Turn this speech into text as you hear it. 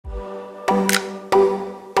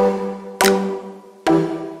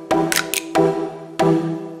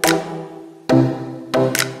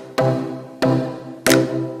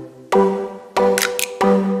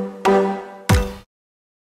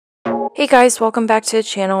guys, welcome back to the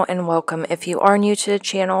channel, and welcome if you are new to the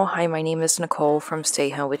channel. Hi, my name is Nicole from Stay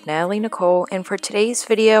Home with Natalie Nicole, and for today's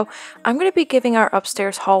video I'm going to be giving our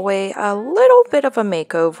upstairs hallway a little bit of a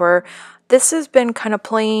makeover. This has been kind of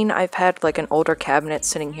plain. I've had like an older cabinet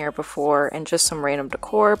sitting here before and just some random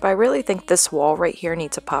decor, but I really think this wall right here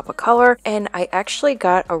needs a pop of color, and I actually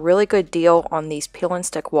got a really good deal on these peel and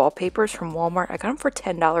stick wallpapers from Walmart. I got them for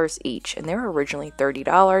 $10 each and they were originally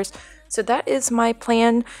 $30. So that is my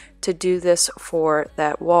plan to do this for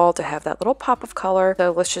that wall, to have that little pop of color.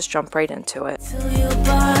 So let's just jump right into it.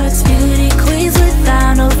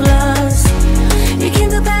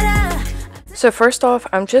 So first off,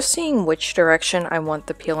 I'm just seeing which direction I want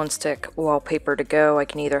the peel and stick wallpaper to go. I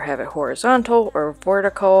can either have it horizontal or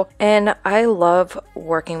vertical, and I love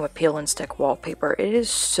working with peel and stick wallpaper. It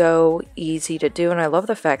is so easy to do, and I love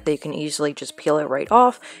the fact that you can easily just peel it right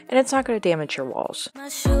off and it's not going to damage your walls. My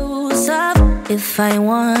shoes up if I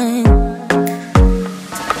want.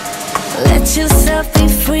 Let yourself be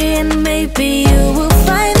free, and maybe you will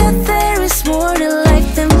find that there is more to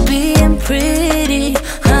life than being pretty.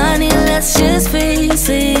 Honey, let's just face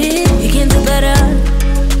it, you can do better.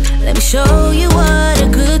 Let me show you what a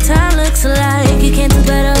good time looks like. You can do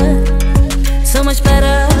better, so much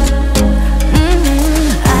better.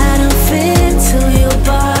 I don't fit into your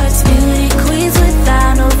box, beauty queens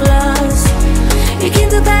without no flaws. You can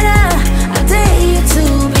do better, I dare you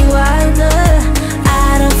to be wilder.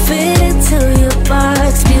 I don't fit into your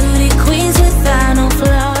box, beauty queens without no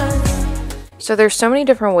flaws. So there's so many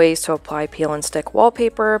different ways to apply peel and stick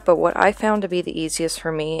wallpaper, but what I found to be the easiest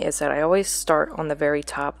for me is that I always start on the very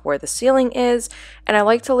top where the ceiling is, and I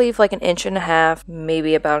like to leave like 1.5 inches,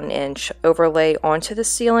 maybe about 1 inch overlay onto the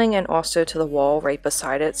ceiling and also to the wall right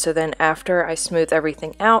beside it. So then after I smooth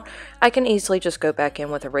everything out, I can easily just go back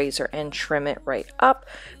in with a razor and trim it right up.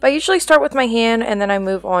 But I usually start with my hand and then I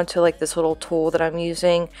move on to like this little tool that I'm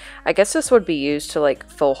using. I guess this would be used to like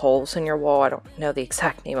fill holes in your wall. I don't know the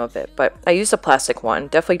exact name of it, but I use a plastic one.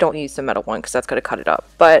 Definitely don't use the metal one because that's going to cut it up.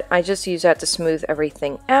 But I just use that to smooth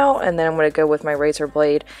everything out, and then I'm going to go with my razor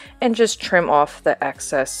blade and just trim off the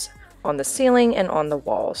excess on the ceiling and on the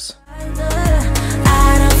walls. I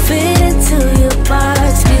don't fit into your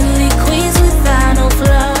box, beauty queens without no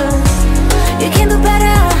flaws. You can do better,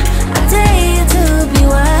 I dare you to be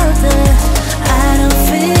wilder. I don't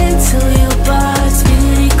fit into your box,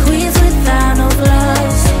 beauty queens without no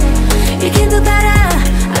flaws. You can do better,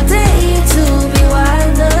 I dare you to be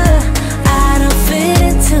wilder. I don't fit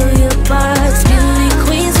into your box, beauty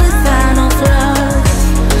queens without no flaws.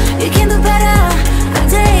 You can do better, I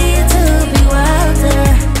dare you to be wilder.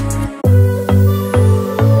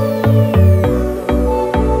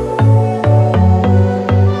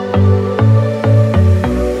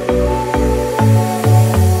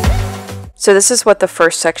 So this is what the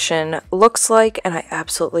first section looks like, and I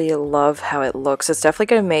absolutely love how it looks. It's definitely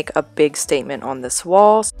going to make a big statement on this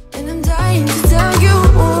wall. And I'm dying to tell you,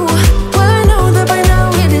 well, I know that by now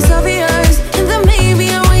it is obvious, and that maybe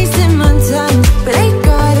I'm wasting my time, but I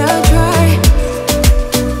gotta try.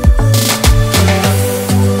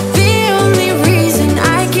 The only reason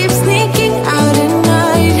I keep sneaking out at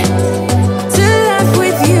night, to laugh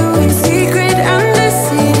with you in secret under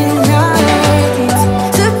city lights.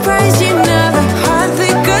 Surprised you never had the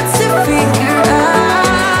guts to figure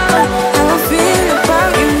out how I feel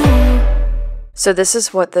about you. So this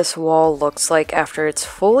is what this wall looks like after it's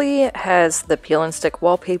fully has the peel and stick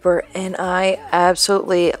wallpaper, and I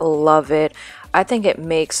absolutely love it. I think it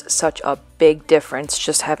makes such a big difference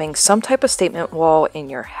just having some type of statement wall in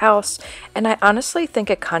your house, and I honestly think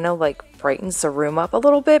it kind of like brightens the room up a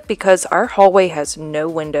little bit because our hallway has no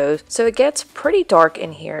windows, so it gets pretty dark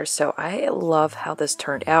in here. So I love how this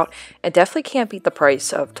turned out. It definitely can't beat the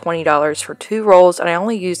price of $20 for 2 rolls, and I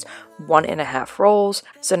only used 1.5 rolls.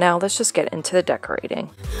 So now let's just get into the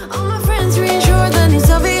decorating. All my friends reassure that it's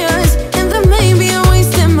obvious, and that maybe I'm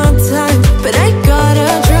wasting my time, but I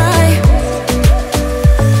gotta try.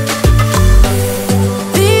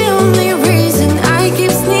 The only reason I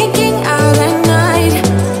keep sneaking out at night,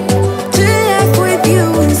 to laugh with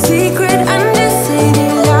you in secret under city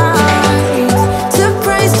lights.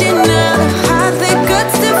 Surprised you never had the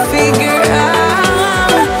guts to figure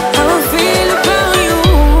out how I feel about you.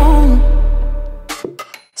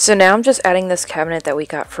 So now I'm just adding this cabinet that we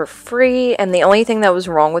got for free, and the only thing that was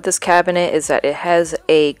wrong with this cabinet is that it has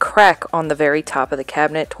a crack on the very top of the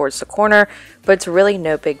cabinet towards the corner, but it's really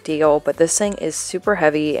no big deal. But this thing is super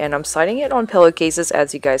heavy, and I'm sliding it on pillowcases,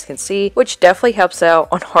 as you guys can see, which definitely helps out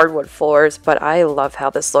on hardwood floors, but I love how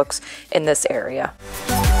this looks in this area.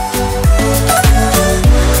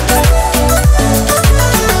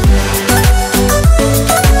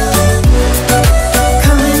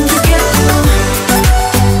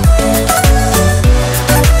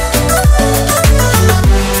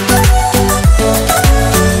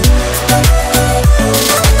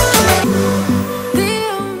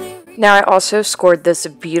 Now I also scored this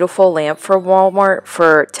beautiful lamp for Walmart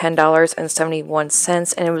for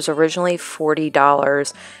 $10.71, and it was originally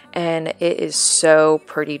 $40, and it is so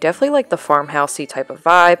pretty. Definitely like the farmhousey type of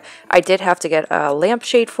vibe. I did have to get a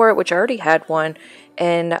lampshade for it, which I already had one,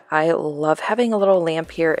 and I love having a little lamp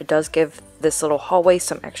here. It does give this little hallway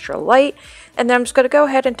some extra light. And then I'm just going to go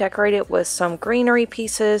ahead and decorate it with some greenery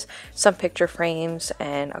pieces, some picture frames,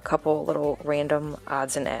 and a couple little random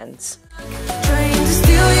odds and ends. Trying to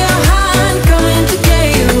steal your heart, coming to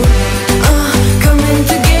get you, coming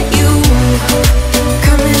to get you,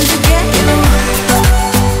 coming to get you.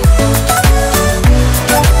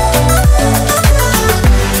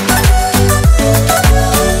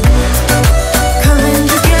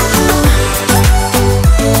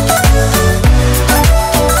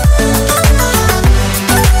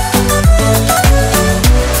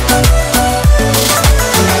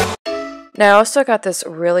 Now I also got this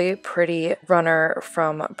really pretty runner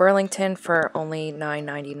from Burlington for only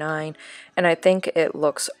 $9.99, and I think it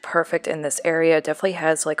looks perfect in this area. It definitely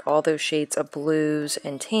has like all those shades of blues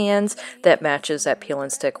and tans that matches that peel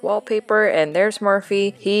and stick wallpaper. And there's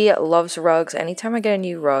Murphy. He loves rugs. Anytime I get a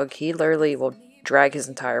new rug, he literally will drag his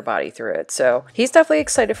entire body through it. So he's definitely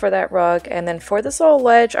excited for that rug. And then for this little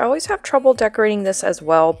ledge, I always have trouble decorating this as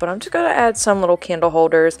well, but I'm just going to add some little candle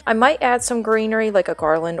holders. I might add some greenery, like a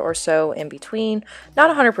garland or so in between. Not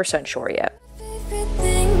 100% sure yet. You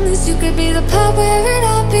could be the part where it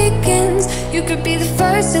all begins. You could be the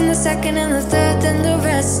first and the second and the third and the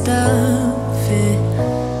rest of it.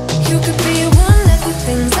 You could be one of the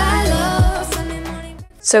things I love.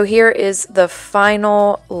 So here is the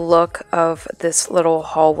final look of this little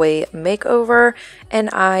hallway makeover,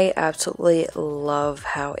 and I absolutely love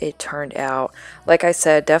how it turned out. Like I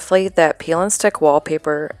said, definitely that peel and stick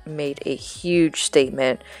wallpaper made a huge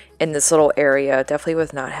statement in this little area, definitely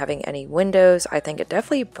with not having any windows. I think it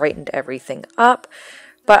definitely brightened everything up.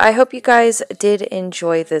 But I hope you guys did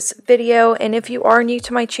enjoy this video, and if you are new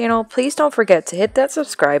to my channel, please don't forget to hit that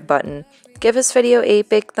subscribe button. Give this video a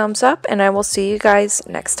big thumbs up, and I will see you guys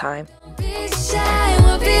next time. Be shy,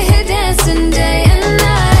 we'll be here dancing day and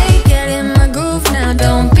night. Get in my groove now,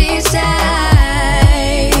 don't be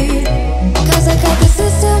shy. 'Cause I got this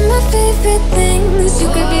list of my favorite things. You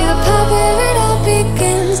could be the part where it all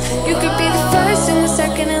begins. You could be the first and the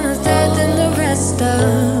second and the third and the rest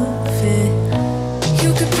of it.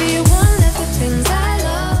 You could be one.